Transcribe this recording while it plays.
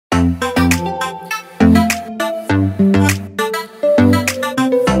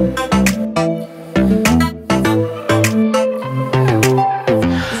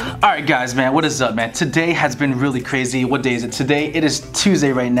Guys, man, what is up, man? Today has been really crazy. What day is it today? It is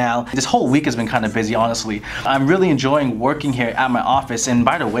Tuesday right now. This whole week has been kind of busy, honestly. I'm really enjoying working here at my office. And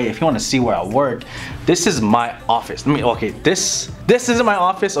by the way, if you want to see where I work, this is my office. This isn't my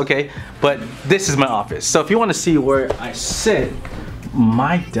office, okay? But this is my office. So if you want to see where I sit,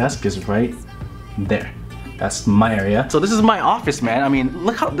 my desk is right there. That's my area. So this is my office, man. I mean,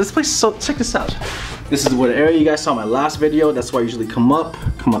 look how this place is so, check this out. This is where the area you guys saw in my last video. That's where I usually come up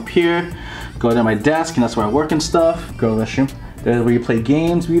here, go to my desk, and that's where I work and stuff. Go to the restroom. There's where you play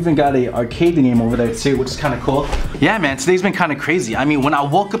games. We even got a arcade game over there too, which is kind of cool. Yeah, man, today's been kind of crazy. I mean, when I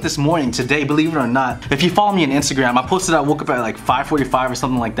woke up this morning, today, believe it or not, if you follow me on Instagram, I posted I woke up at like 5:45 or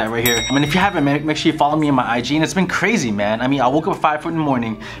something like that right here. I mean, if you haven't, make sure you follow me on my IG, and it's been crazy, man. I mean, I woke up at 5 in the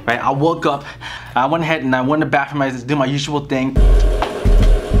morning, right? I woke up, I went ahead and I went to the bathroom, I did my usual thing.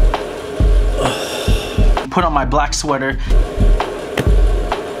 Put on my black sweater.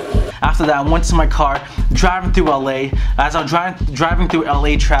 After that, I went to my car, driving through LA. As I was driving through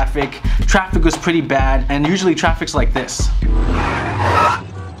LA traffic was pretty bad, and usually traffic's like this.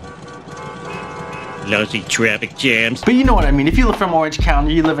 Lousy traffic jams. But you know what I mean. If you live from Orange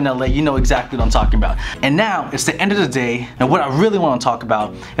County, you live in LA, you know exactly what I'm talking about. And now it's the end of the day, and what I really want to talk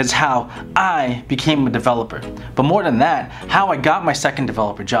about is how I became a developer. But more than that, how I got my second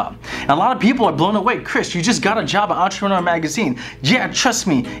developer job. And a lot of people are blown away. Chris, you just got a job at Entrepreneur Magazine. Yeah, trust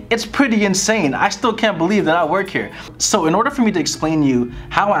me, it's pretty insane. I still can't believe that I work here. So in order for me to explain to you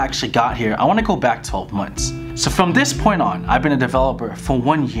how I actually got here, I want to go back 12 months. So from this point on, I've been a developer for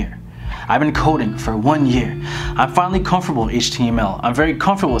 1 year. I've been coding for 1 year. I'm finally comfortable with HTML. I'm very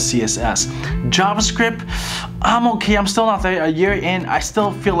comfortable with CSS. JavaScript, I'm okay. I'm still not there. A year in, I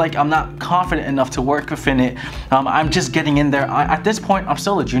still feel like I'm not confident enough to work within it. I'm just getting in there. At this point, I'm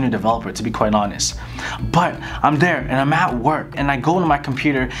still a junior developer, to be quite honest. But I'm there and I'm at work and I go to my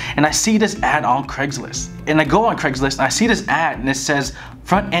computer and I see this ad on Craigslist. And I go on Craigslist and I see this ad and it says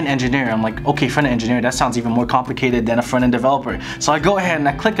front-end engineer. I'm like, okay, front-end engineer, that sounds even more complicated than a front-end developer. So I go ahead and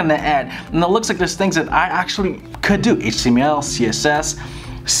I click on the ad and it looks like there's things that I actually could do. HTML, CSS,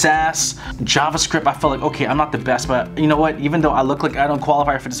 SAS, JavaScript. I felt like, okay, I'm not the best, but you know what? Even though I look like I don't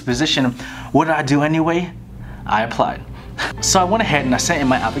qualify for this position, what did I do anyway? I applied. So I went ahead and I sent in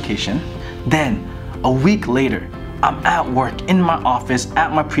my application. Then a week later, I'm at work in my office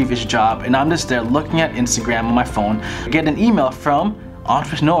at my previous job and I'm just there looking at Instagram on my phone. I get an email from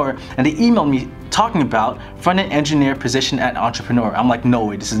Entrepreneur and they emailed me talking about front-end engineer position at Entrepreneur. I'm like, no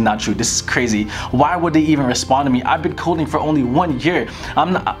way, this is not true. This is crazy. Why would they even respond to me? I've been coding for only 1 year.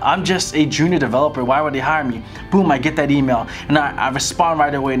 I'm just a junior developer. Why would they hire me? Boom, I get that email and I respond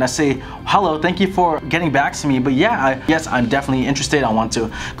right away and I say, hello, thank you for getting back to me. But yeah, yes, I'm definitely interested. I want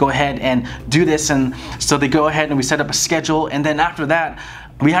to go ahead and do this. And so they go ahead and we set up a schedule. And then after that,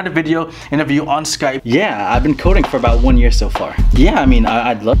 we had a video interview on Skype. Yeah, I've been coding for about 1 year so far. Yeah, I mean,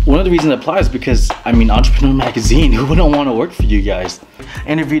 I'd love. One of the reasons I apply is because, I mean, Entrepreneur Magazine, who wouldn't want to work for you guys?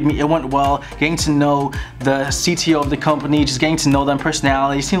 Interviewed me, it went well, getting to know the CTO of the company, just getting to know them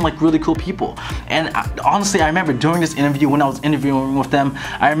personality, seemed like really cool people. And honestly, I remember during this interview, when I was interviewing with them,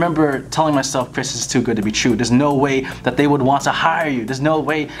 I remember telling myself, Chris, this is too good to be true. There's no way that they would want to hire you. There's no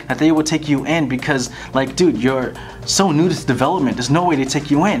way that they would take you in because, like, dude, you're so new to development. There's no way they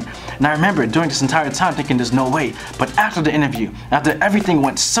take you in. And I remember during this entire time thinking there's no way. But after the interview, after everything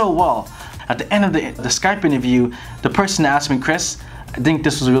went so well, at the end of the Skype interview, the person asked me, Chris, I think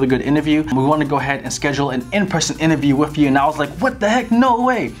this was a really good interview. We want to go ahead and schedule an in-person interview with you. And I was like, what the heck? No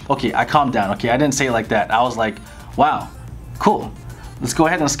way. Okay, I calmed down. Okay, I didn't say it like that. I was like, wow, cool. Let's go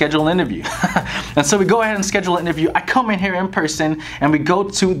ahead and schedule an interview. And so we go ahead and schedule an interview. I come in here in person and we go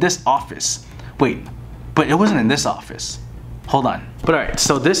to this office. Wait, but it wasn't in this office. Hold on. But alright,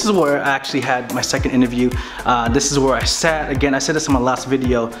 so this is where I actually had my second interview. This is where I sat. Again, I said this in my last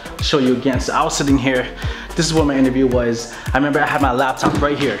video. I'll show you again. So I was sitting here. This is where my interview was. I remember I had my laptop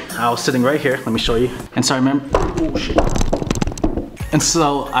right here. I was sitting right here. Let me show you. And so I remember, oh shit. And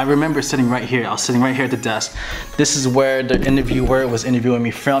so I remember sitting right here. I was sitting right here at the desk. This is where the interviewer was interviewing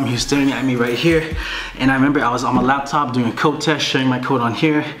me from. He was staring at me right here. And I remember I was on my laptop doing a code test, sharing my code on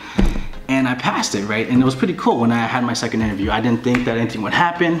here. And I passed it, right? And it was pretty cool when I had my second interview. I didn't think that anything would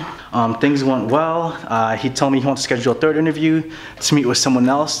happen. Things went well. He told me he wants to schedule a third interview to meet with someone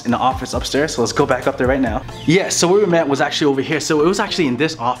else in the office upstairs. So let's go back up there right now. Yeah, so where we met was actually over here. So it was actually in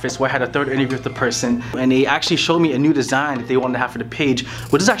this office where I had a third interview with the person. And they actually showed me a new design that they wanted to have for the page,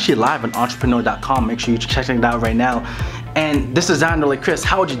 which is actually live on entrepreneur.com. Make sure you check it out right now. And this designer like, Chris,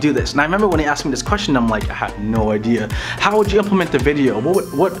 how would you do this? And I remember when he asked me this question, I'm like, I had no idea. How would you implement the video?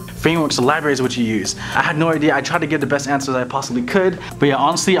 What frameworks or libraries would you use? I had no idea. I tried to give the best answers I possibly could. But yeah,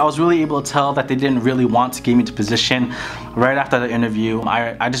 honestly, I was really able to tell that they didn't really want to get me to position right after the interview.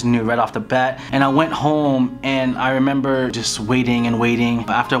 I just knew right off the bat. And I went home and I remember just waiting and waiting.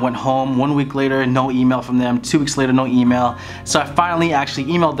 But after I went home, 1 week later, no email from them. 2 weeks later, no email. So I finally actually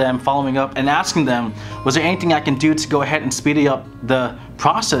emailed them following up and asking them, was there anything I can do to go ahead and speed up the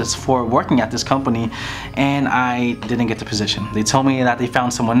process for working at this company? And I didn't get the position. They told me that they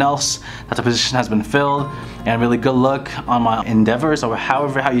found someone else, that the position has been filled, and really good luck on my endeavors, or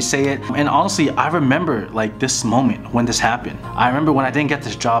however how you say it. And honestly, I remember like this moment when this happened. I remember when I didn't get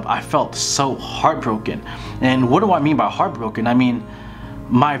this job, I felt so heartbroken. And what do I mean by heartbroken? I mean,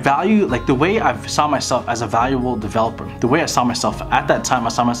 my value, like the way I saw myself as a valuable developer, the way I saw myself at that time, I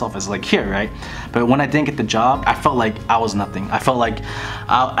saw myself as like here, right? But when I didn't get the job, I felt like I was nothing. I felt like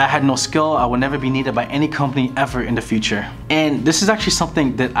I had no skill. I would never be needed by any company ever in the future. And this is actually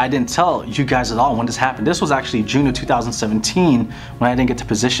something that I didn't tell you guys at all when this happened. This was actually June of 2017 when I didn't get the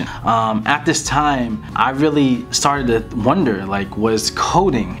position. At this time, I really started to wonder, like, was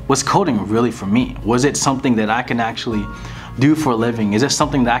coding really for me? Was it something that I can actually do for a living? Is this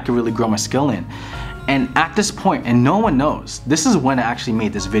something that I could really grow my skill in? And at this point, and no one knows, this is when I actually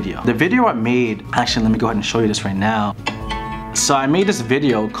made this video. The video I made, actually let me go ahead and show you this right now. So I made this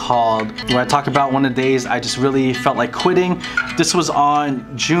video called, where I talk about one of the days I just really felt like quitting. This was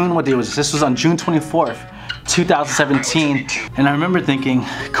on June, what day was this? This was on June 24th, 2017. And I remember thinking,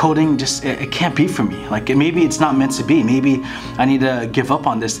 coding just, it can't be for me. Like maybe it's not meant to be. Maybe I need to give up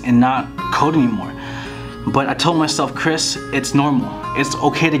on this and not code anymore. But I told myself, Chris, it's normal. It's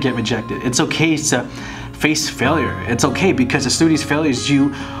okay to get rejected. It's okay to face failure. It's okay, because through these failures,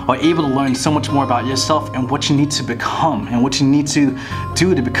 you are able to learn so much more about yourself and what you need to become and what you need to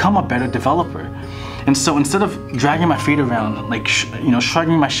do to become a better developer. And so instead of dragging my feet around, like,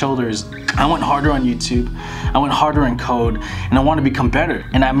 shrugging my shoulders, I went harder on YouTube, I went harder in code, and I wanted to become better.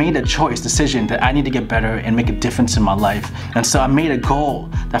 And I made a decision that I need to get better and make a difference in my life. And so I made a goal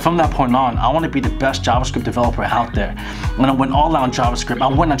that from that point on, I want to be the best JavaScript developer out there. And I went all out on JavaScript. I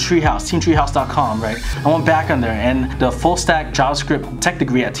went on Treehouse, teamtreehouse.com, right? I went back on there, and the full stack JavaScript tech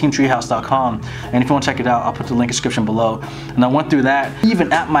degree at teamtreehouse.com. And if you want to check it out, I'll put the link in the description below. And I went through that.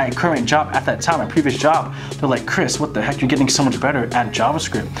 Even at my current job at that time, my previous job, they're like, Chris, what the heck, you're getting so much better at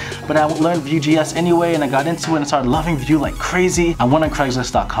JavaScript. But I learned Vue.js anyway, and I got into it and started loving Vue like crazy. I went on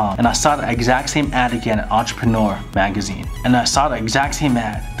Craigslist.com and I saw the exact same ad again at Entrepreneur magazine. And I saw the exact same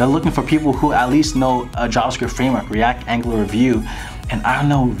ad. They're looking for people who at least know a JavaScript framework, React, Angular, or Vue. And I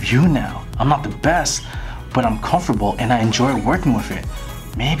know Vue now. I'm not the best, but I'm comfortable and I enjoy working with it.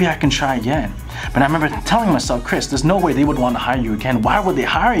 Maybe I can try again. But I remember telling myself, Chris, there's no way they would want to hire you again. Why would they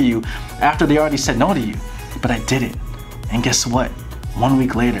hire you after they already said no to you? But I did it. And guess what? 1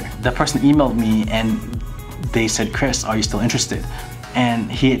 week later, that person emailed me and they said, Chris, are you still interested? And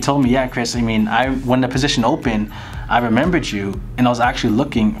he had told me, yeah, Chris, I mean, when the position opened, I remembered you and I was actually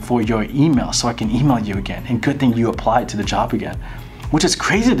looking for your email so I can email you again. And good thing you applied to the job again, which is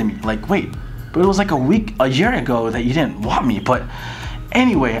crazy to me. Like, wait, but it was like a year ago that you didn't want me. But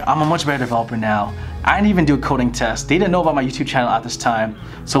anyway, I'm a much better developer now. I didn't even do a coding test. They didn't know about my YouTube channel at this time.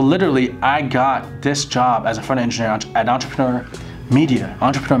 So literally, I got this job as a front-end engineer at Entrepreneur Media,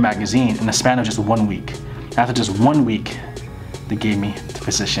 Entrepreneur Magazine, in the span of just 1 week. After just 1 week, they gave me the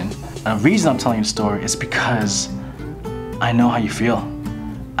position. And the reason I'm telling you the story is because I know how you feel.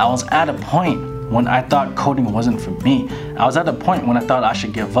 I was at a point when I thought coding wasn't for me. I was at a point when I thought I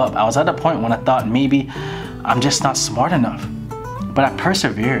should give up. I was at a point when I thought maybe I'm just not smart enough. But I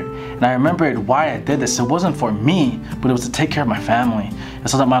persevered, and I remembered why I did this. It wasn't for me, but it was to take care of my family, and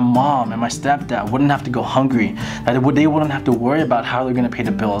so that my mom and my stepdad wouldn't have to go hungry, that they wouldn't have to worry about how they're gonna pay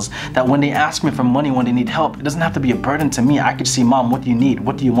the bills, that when they ask me for money, when they need help, it doesn't have to be a burden to me. I could see, Mom, what do you need?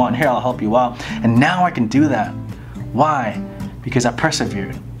 What do you want? Here, I'll help you out. And now I can do that. Why? Because I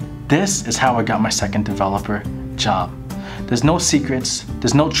persevered. This is how I got my second developer job. There's no secrets,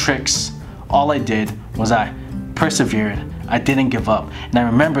 there's no tricks. All I did was I persevered. I didn't give up, and I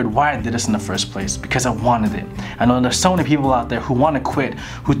remembered why I did this in the first place, because I wanted it. I know there's so many people out there who want to quit,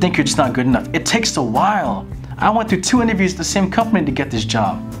 who think you're just not good enough. It takes a while. I went through 2 interviews at the same company to get this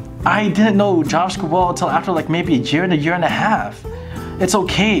job. I didn't know JavaScript well until after like maybe a year and a half. It's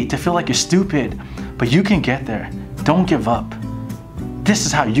okay to feel like you're stupid, but you can get there. Don't give up. This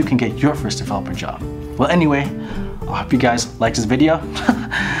is how you can get your first developer job. Well, anyway, I hope you guys liked this video.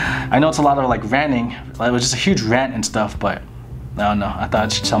 I know it's a lot of like ranting. It was just a huge rant and stuff, but I don't know. I thought I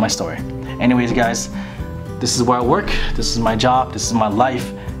should tell my story. Anyways, guys, this is where I work, this is my job, this is my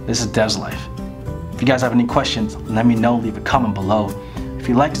life, this is Dev's life. If you guys have any questions, let me know, leave a comment below. If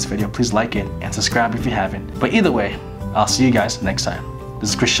you like this video, please like it and subscribe if you haven't. But either way, I'll see you guys next time. This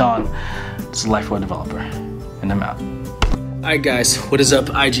is Krishan, this is Life Well Developer, and I'm out. Alright guys, what is up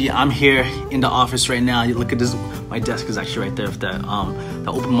IG? I'm here in the office right now. You look at this, my desk is actually right there with that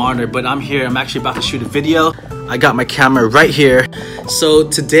the open monitor, but I'm here, I'm actually about to shoot a video. I got my camera right here. So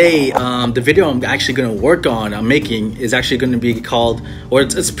today, the video I'm actually gonna work on, I'm making, is actually gonna be called, or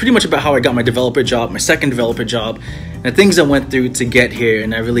it's pretty much about how I got my developer job, my second developer job, and the things I went through to get here,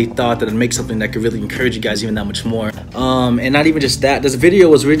 and I really thought that I'd make something that could really encourage you guys even that much more. And not even just that, this video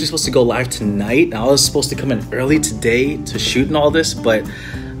was originally supposed to go live tonight. I was supposed to come in early today to shoot and all this, but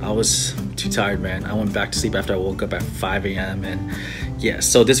I was too tired, man. I went back to sleep after I woke up at 5 a.m. and yeah,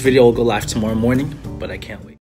 so this video will go live tomorrow morning, but I can't wait.